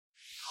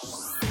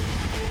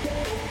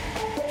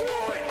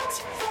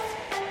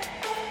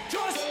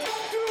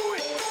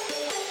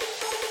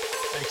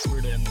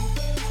Expert in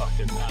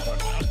fucking, I don't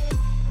know.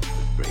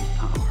 Great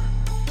power.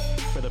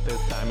 For the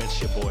 5th time, it's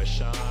your boy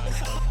Sean.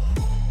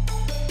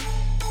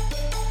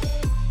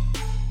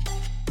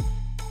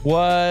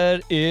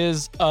 What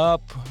is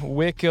up,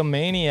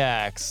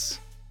 Wikimaniacs?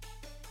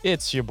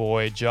 It's your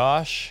boy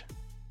Josh.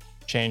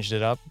 Changed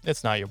it up.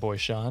 It's not your boy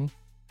Sean.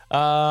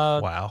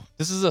 Wow.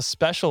 This is a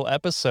special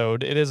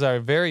episode. It is our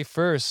very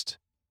first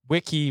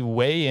Wiki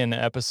weigh-in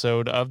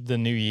episode of the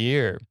new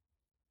year.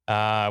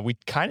 We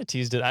kind of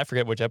teased it. I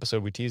forget which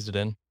episode we teased it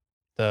in.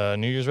 The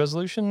New Year's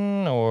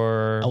resolution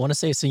or... I want to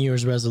say it's a New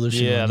Year's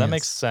resolution. Yeah, one, that yes.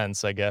 makes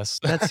sense, I guess.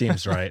 That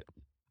seems right.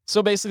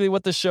 So basically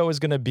what the show is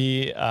going to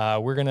be,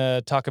 we're going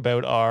to talk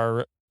about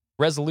our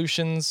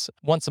resolutions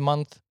once a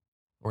month.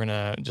 We're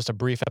going to just a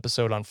brief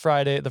episode on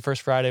Friday, the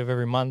first Friday of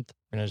every month.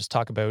 We're going to just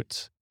talk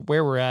about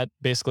where we're at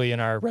basically in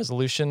our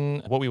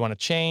resolution, what we want to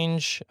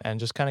change, and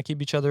just kind of keep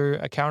each other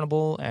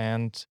accountable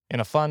and in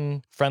a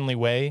fun, friendly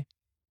way.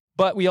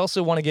 But we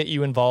also want to get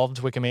you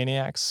involved,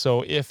 Wikimaniacs.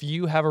 So if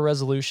you have a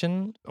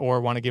resolution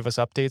or want to give us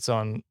updates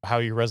on how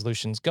your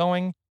resolution's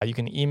going, you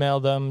can email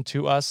them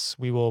to us.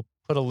 We will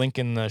put a link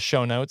in the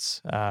show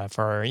notes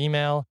for our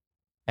email.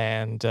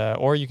 And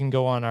or you can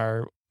go on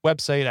our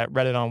website at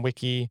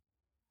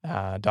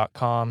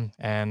redditonwiki.com.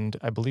 And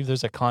I believe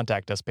there's a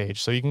contact us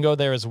page. So you can go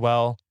there as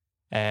well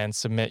and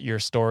submit your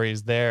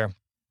stories there.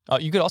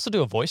 You could also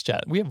do a voice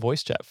chat. We have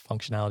voice chat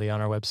functionality on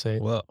our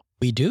website. Well,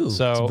 We do.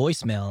 So- It's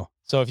voicemail.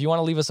 So if you want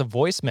to leave us a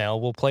voicemail,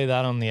 we'll play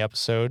that on the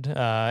episode,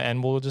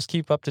 and we'll just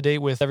keep up to date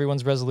with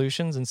everyone's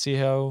resolutions and see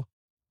how,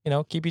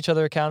 keep each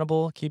other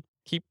accountable, keep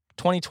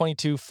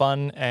 2022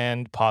 fun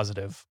and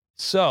positive.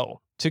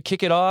 So to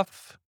kick it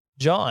off,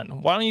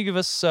 John, why don't you give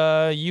us?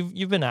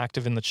 You've been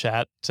active in the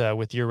chat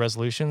with your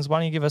resolutions. Why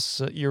don't you give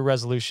us your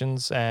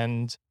resolutions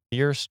and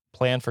your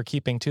plan for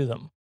keeping to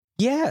them?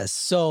 Yes.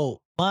 So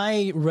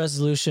my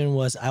resolution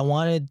was I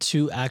wanted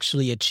to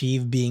actually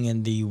achieve being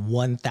in the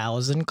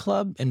 1,000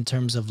 club in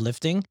terms of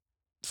lifting.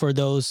 For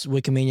those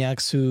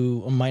Wikimaniacs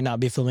who might not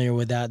be familiar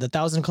with that, the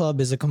 1,000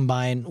 club is a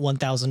combined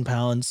 1,000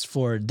 pounds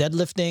for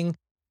deadlifting,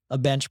 a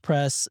bench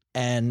press,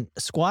 and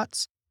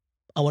squats.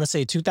 I want to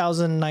say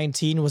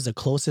 2019 was the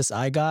closest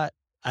I got.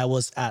 I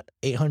was at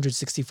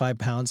 865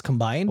 pounds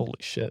combined Holy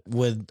shit!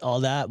 with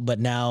all that, but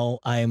now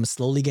I am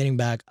slowly getting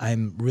back.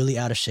 I'm really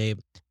out of shape.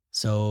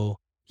 So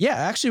yeah, I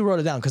actually wrote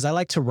it down because I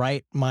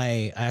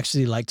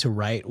actually like to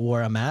write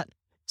where I'm at.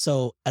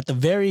 So at the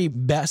very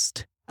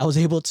best, I was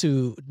able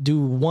to do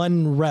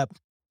 1 rep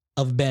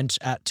of bench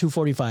at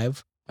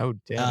 245. Oh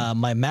damn!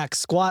 My max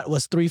squat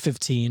was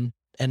 315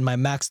 and my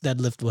max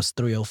deadlift was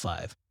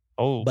 305.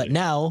 Oh, But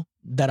now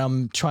that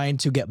I'm trying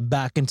to get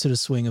back into the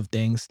swing of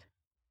things,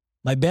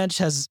 my bench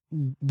has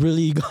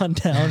really gone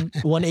down.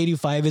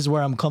 185 is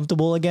where I'm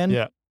comfortable again.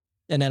 Yeah.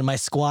 And then my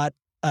squat,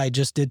 I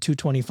just did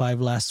 225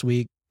 last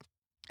week.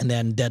 And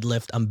then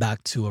deadlift, I'm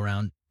back to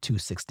around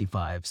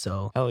 265.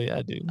 So hell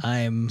yeah, dude!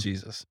 I'm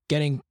Jesus.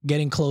 getting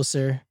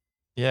closer,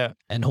 Yeah.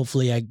 and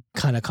hopefully I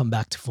kind of come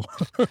back to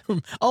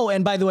form. Oh,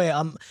 and by the way,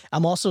 I'm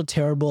also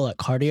terrible at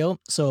cardio.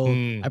 So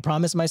I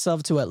promised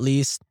myself to at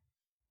least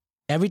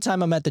every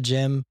time I'm at the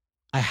gym,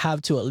 I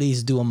have to at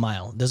least do a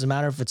mile. Doesn't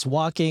matter if it's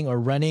walking or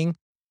running,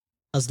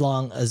 as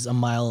long as a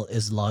mile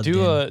is logged in.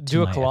 Do a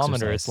to my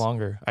kilometer. exercise. It's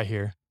longer, I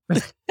hear.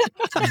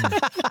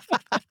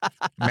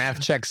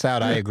 Math checks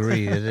out. I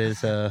agree. It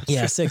is.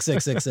 Yeah, 6.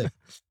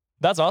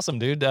 That's awesome,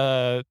 dude.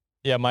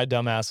 Yeah, my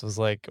dumbass was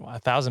like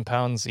 1,000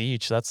 pounds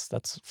each.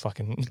 That's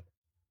fucking.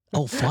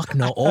 Oh fuck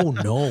no! Oh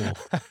no!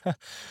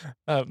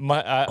 I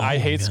my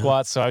hate God.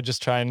 squats, so I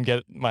just try and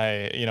get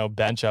my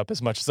bench up as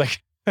much as I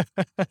can.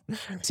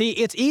 See,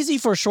 it's easy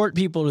for short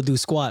people to do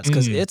squats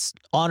because it's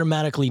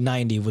automatically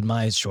 90 with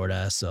my short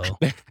ass. So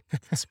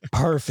it's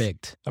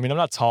perfect. I mean, I'm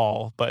not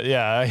tall, but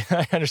yeah,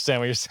 I understand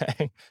what you're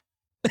saying.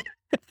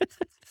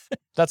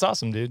 That's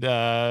awesome, dude.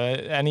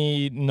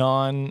 Any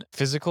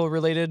non-physical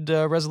related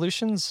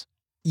resolutions?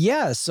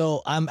 Yeah.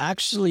 So I'm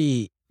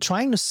actually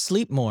trying to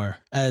sleep more,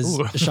 as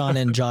Ooh. Sean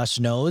and Josh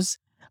knows.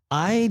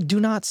 I do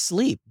not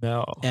sleep,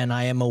 No. and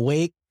I am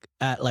awake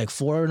at like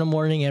 4 in the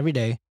morning every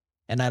day,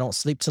 and I don't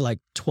sleep till like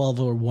 12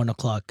 or 1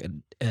 o'clock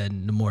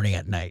in the morning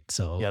at night.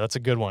 So Yeah, that's a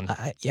good one.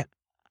 yeah.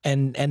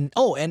 And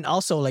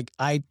also like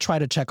I try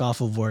to check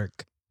off of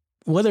work,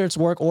 whether it's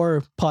work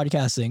or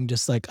podcasting,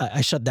 just like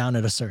I shut down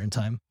at a certain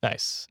time.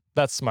 Nice.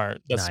 That's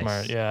smart. That's Nice.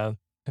 smart. Yeah.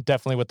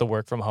 Definitely with the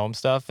work from home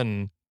stuff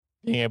and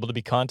being able to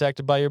be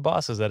contacted by your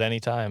bosses at any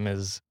time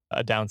is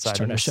a downside.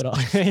 turn to that this. shit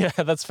off.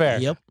 Yeah, that's fair.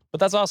 Yep. But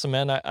that's awesome,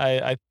 man.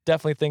 I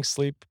definitely think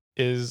sleep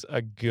is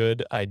a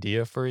good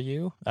idea for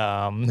you.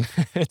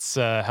 It's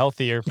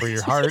healthier for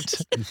your heart,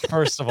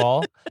 first of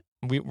all.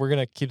 We're going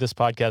to keep this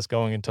podcast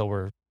going until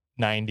we're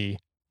 90,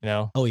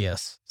 Oh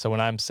yes. So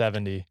when I'm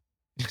 70.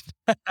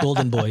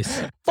 Golden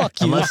boys. Fuck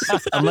you.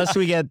 Unless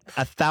we get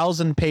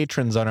 1,000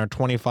 patrons on our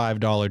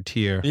 $25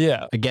 tier.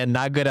 Yeah. Again,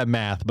 not good at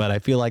math, but I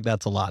feel like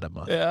that's a lot of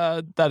money.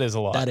 That is a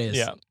lot. That is.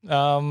 Yeah.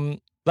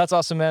 That's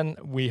awesome, man.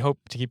 We hope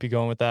to keep you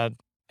going with that.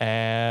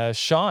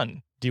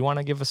 Sean, do you want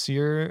to give us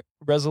your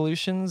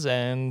resolutions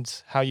and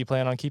how you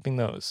plan on keeping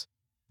those?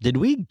 Did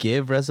we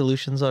give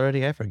resolutions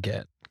already? I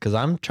forget. Because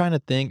I'm trying to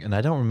think, and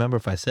I don't remember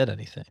if I said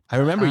anything. I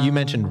remember you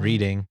mentioned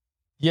reading.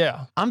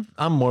 Yeah. I'm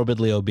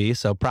morbidly obese,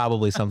 so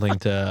probably something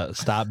to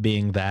stop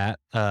being that.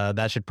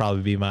 That should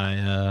probably be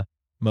my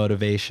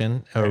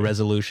motivation or Right.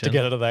 resolution. To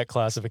get out of that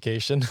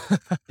classification.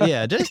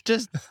 Yeah,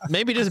 just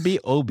maybe just be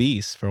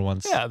obese for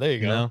once. Yeah, there you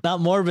go. know? Not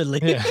morbidly.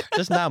 Yeah.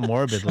 Just not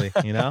morbidly,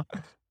 you know?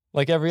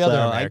 Like every other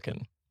So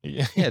American.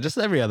 Yeah, just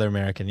every other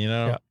American, you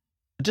know? Yeah.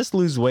 Just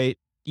lose weight,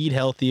 eat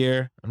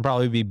healthier, and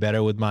probably be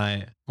better with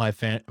my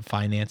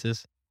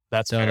finances.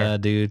 That's Don't, fair.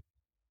 dude.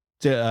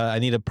 I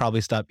need to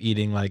probably stop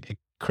eating like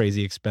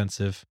crazy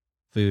expensive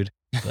food.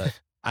 But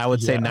I would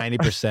say Yeah.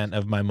 90%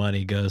 of my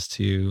money goes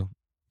to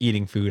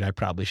eating food I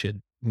probably should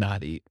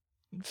not eat.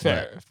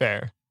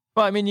 Fair.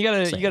 Well, I mean, you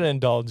Same. gotta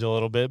indulge a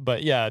little bit,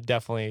 but yeah,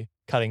 definitely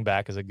cutting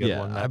back is a good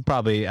one. I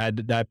probably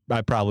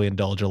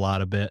indulge a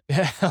lot a bit.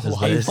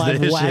 A5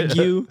 the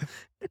issue. Wagyu.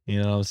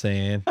 You know what I'm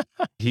saying?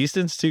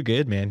 Houston's too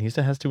good, man.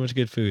 Houston has too much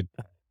good food.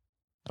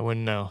 I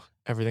wouldn't know.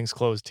 Everything's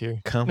closed here.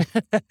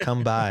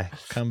 Come by.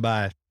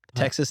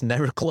 Texas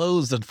never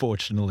closed,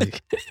 unfortunately.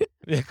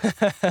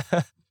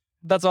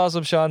 That's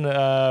awesome, Sean.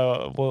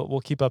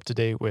 We'll keep up to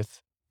date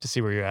to see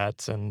where you're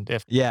at, and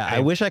if I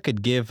wish I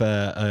could give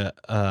a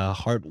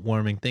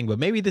heartwarming thing, but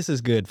maybe this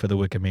is good for the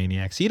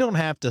Wikimaniacs. You don't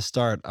have to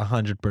start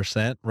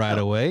 100% right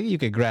away. You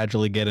could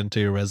gradually get into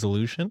your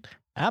resolution.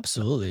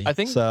 Absolutely. I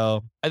think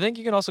So I think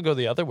you can also go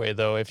the other way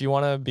though. If you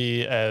want to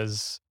be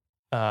as,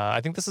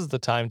 I think this is the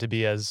time to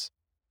be as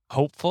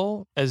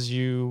hopeful as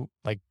you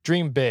like.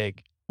 Dream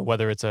big,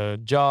 whether it's a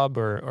job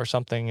or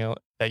something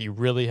that you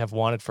really have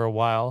wanted for a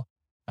while.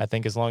 I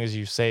think as long as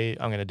you say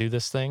I'm going to do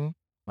this thing,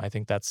 I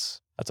think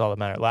that's all that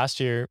matters. Last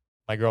year,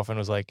 my girlfriend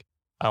was like,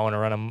 "I want to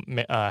run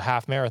a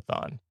half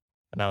marathon,"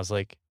 and I was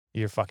like,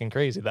 "You're fucking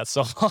crazy. That's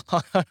so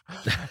long."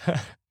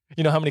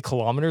 You know how many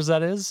kilometers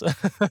that is?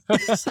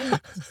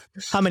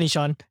 How many,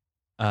 Sean?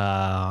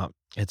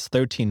 it's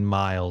 13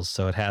 miles,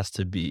 so it has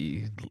to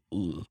be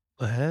more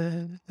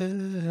than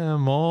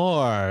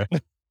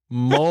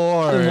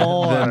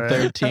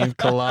 13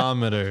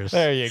 kilometers.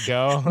 There you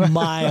go.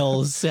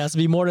 Miles. It has to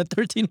be more than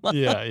 13 miles.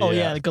 Yeah, Oh, yeah.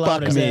 yeah. The Fuck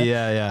kilometers. me.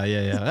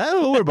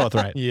 Yeah. We're both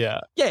right. Yeah.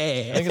 Yeah.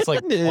 I think it's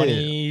like Yeah.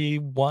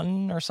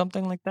 21 or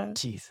something like that.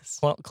 Jesus.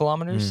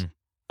 Kilometers.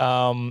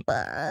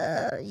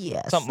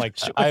 Yes. Something like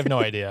I have no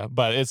idea,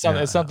 but it's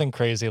something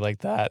crazy like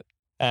that.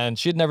 And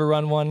she'd never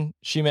run one.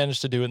 She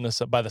managed to do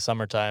it by the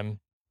summertime.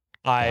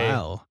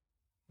 I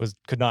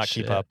could not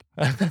keep Shit. up.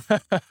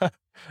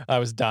 I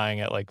was dying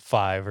at like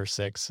 5 or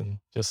 6 and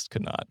just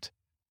could not.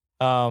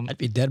 I'd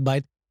be dead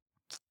by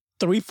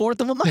 3/4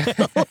 of a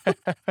mile.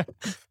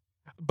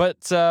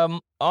 But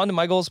on to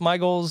my goals. My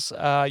goals,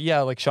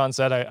 yeah, like Sean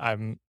said,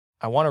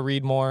 I want to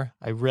read more.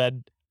 I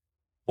read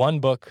one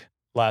book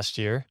last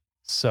year,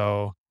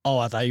 so Oh,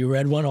 I thought you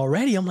read one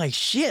already. I'm like,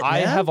 shit,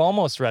 I man. have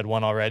almost read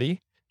one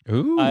already.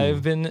 Ooh.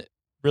 I've been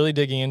really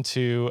digging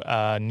into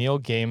Neil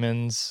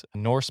Gaiman's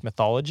Norse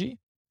mythology.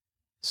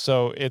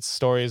 So it's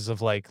stories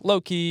of like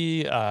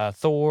Loki,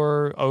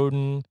 Thor,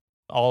 Odin,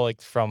 all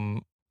like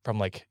from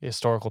like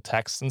historical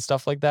texts and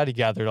stuff like that. He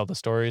gathered all the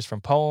stories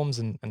from poems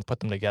and put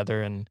them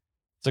together, and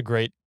it's a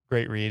great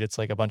read. It's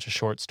like a bunch of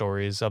short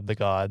stories of the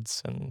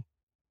gods and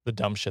the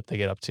dumb shit they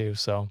get up to.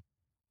 So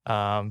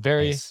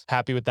very Nice.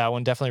 happy with that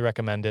one. Definitely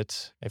recommend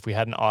it. If we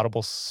had an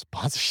Audible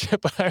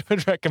sponsorship, I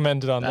would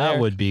recommend it on That there.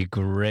 would be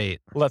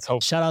great. Let's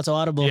hope. Shout out to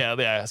Audible.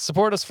 Yeah.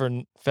 Support us for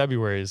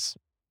February's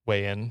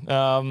weigh in.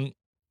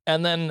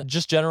 And then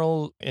just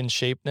general in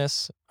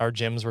shapeness. Our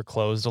gyms were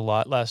closed a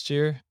lot last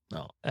year.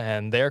 Oh.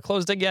 And they are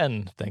closed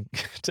again,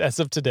 as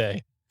of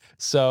today.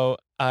 So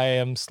I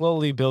am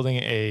slowly building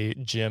a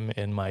gym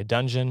in my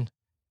dungeon,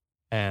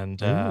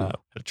 and a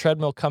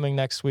treadmill coming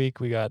next week.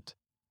 We got,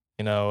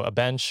 a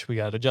bench. We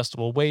got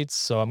adjustable weights.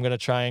 So I'm gonna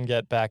try and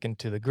get back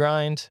into the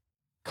grind.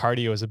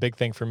 Cardio is a big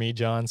thing for me,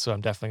 John. So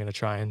I'm definitely gonna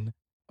try and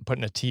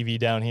putting a TV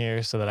down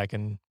here so that I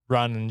can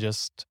run and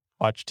just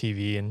watch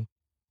TV and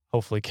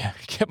hopefully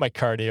get my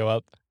cardio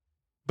up.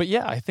 But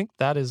yeah, I think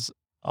that is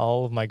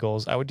all of my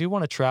goals. I do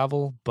want to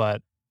travel,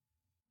 but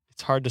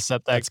it's hard to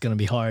set that. That's going to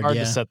be hard. Hard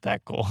Yeah. to set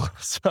that goal.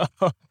 So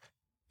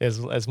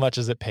as much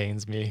as it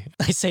pains me,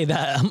 I say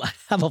that I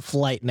have a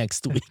flight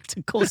next week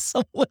to go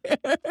somewhere.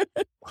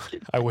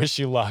 I wish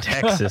you luck.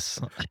 Texas.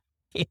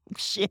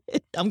 Shit.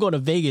 I'm going to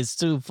Vegas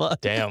too.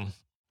 Fuck. Damn.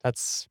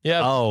 That's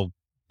Oh,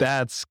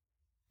 that's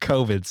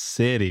COVID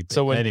city.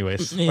 So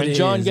anyways, It when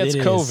John is, gets it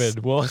is.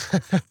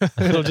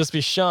 COVID, it'll just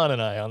be Sean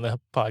and I on the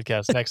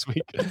podcast next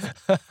week.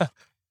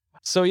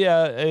 So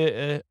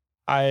yeah,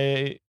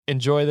 I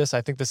enjoy this.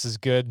 I think this is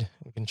good.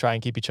 We can try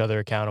and keep each other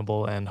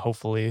accountable and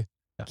hopefully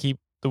keep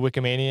the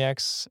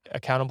Wikimaniacs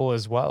accountable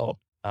as well.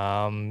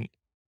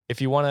 If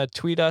you want to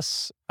tweet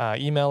us,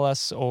 email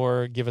us,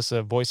 or give us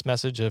a voice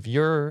message of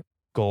your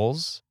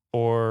goals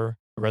or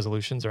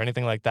resolutions or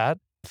anything like that,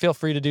 feel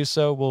free to do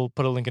so. We'll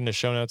put a link in the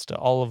show notes to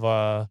all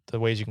of the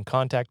ways you can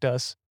contact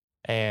us.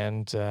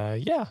 And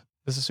yeah,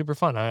 this This is super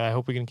fun. I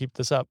hope we can keep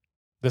this up.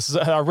 This is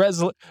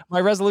my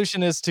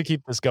resolution is to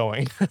keep this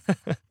going.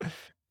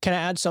 Can I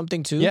add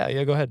something too?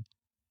 Yeah, go ahead.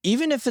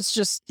 Even if it's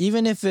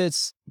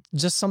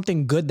just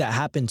something good that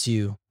happened to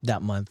you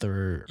that month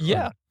or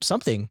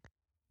something,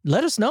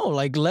 let us know.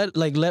 Like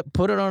let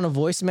put it on a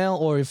voicemail,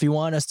 or if you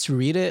want us to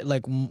read it,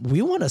 like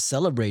we want to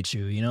celebrate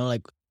you, you know,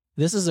 like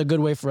this is a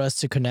good way for us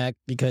to connect,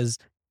 because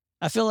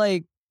I feel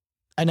like,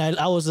 and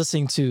I was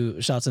listening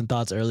to Shots and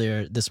Thoughts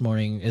earlier this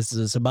morning.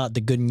 It's about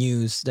the good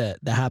news that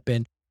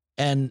happened,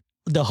 and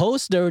the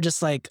hosts, they were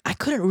just like, I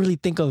couldn't really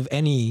think of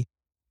any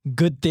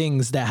good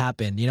things that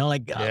happened, you know,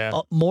 like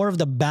more of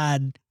the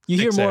bad. You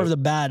hear more of the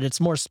bad.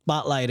 It's more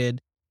spotlighted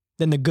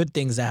than the good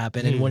things that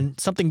happen. And when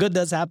something good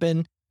does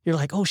happen, you're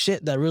like, oh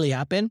shit, that really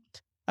happened.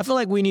 I feel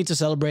like we need to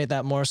celebrate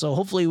that more. So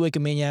hopefully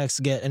Wikimaniacs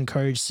get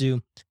encouraged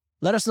to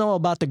let us know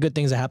about the good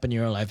things that happen in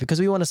your life, because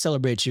we want to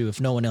celebrate you if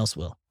no one else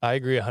will. I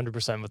agree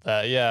 100% with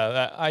that.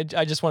 Yeah, I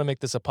just want to make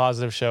this a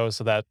positive show,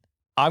 so that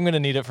I'm going to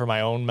need it for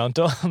my own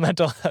mental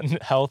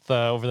health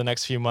over the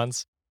next few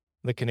months.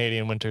 The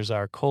Canadian winters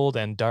are cold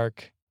and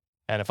dark,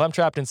 and if I'm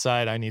trapped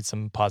inside, I need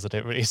some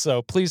positivity.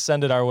 So please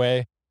send it our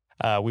way.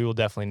 We will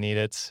definitely need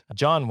it.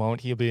 John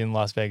won't. He'll be in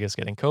Las Vegas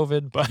getting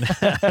COVID, but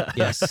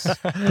yes,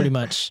 pretty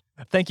much.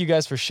 Thank you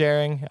guys for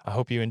sharing. I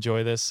hope you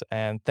enjoy this,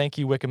 and thank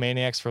you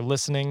Wikimaniacs for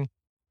listening.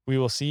 We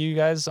will see you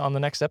guys on the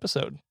next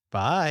episode.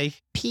 Bye.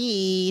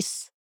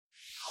 Peace.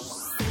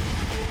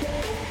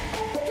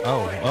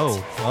 Oh.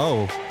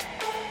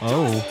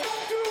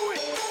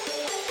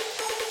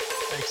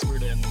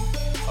 Expert in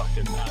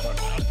fucking, I don't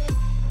know.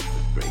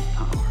 Great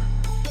power.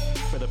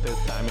 For the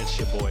fifth time, it's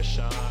your boy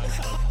Sean.